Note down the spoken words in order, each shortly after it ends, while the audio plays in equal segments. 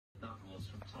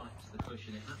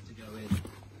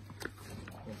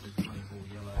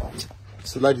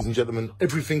So ladies and gentlemen,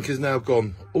 everything is now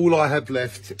gone. All I have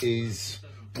left is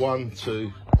 1,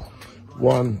 2,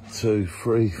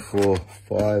 3, 4,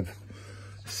 5,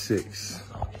 6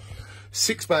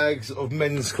 bags of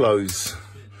men's clothes.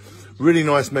 Really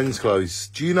nice men's clothes.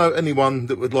 Do you know anyone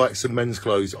that would like some men's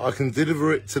clothes? I can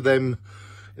deliver it to them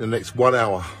in the next 1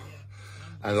 hour.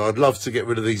 And I'd love to get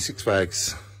rid of these 6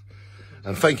 bags.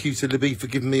 And thank you to Libby for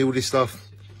giving me all this stuff.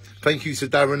 Thank you to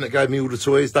Darren that gave me all the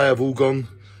toys. They have all gone.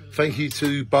 Thank you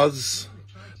to Buzz,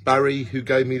 Barry, who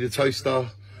gave me the toaster,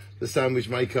 the sandwich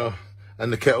maker,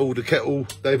 and the kettle. The kettle,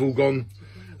 they've all gone.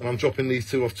 And I'm dropping these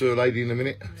 2 off to a lady in a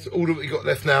minute. So all that we got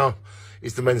left now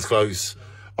is the men's clothes.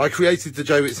 I created the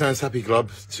Jaywick Sands Happy Club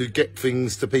to get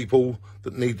things to people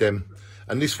that need them.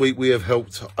 And this week we have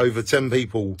helped over 10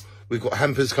 people. We've got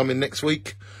hampers coming next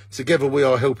week. Together we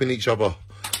are helping each other.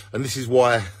 And this is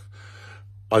why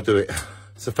I do it.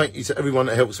 So thank you to everyone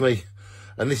that helps me.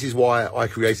 And this is why I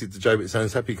created the Jaywick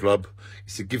Sands Happy Club.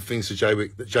 Is to give things to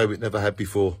Jaywick that Jaywick never had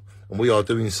before. And we are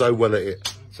doing so well at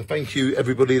it. So thank you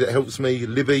everybody that helps me.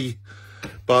 Libby,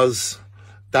 Buzz,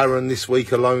 Darren this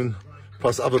week alone.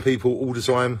 Plus other people all the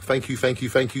time. Thank you, thank you,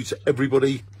 thank you to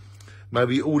everybody. May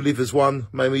we all live as one.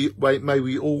 May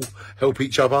we all help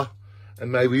each other.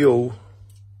 And may we all...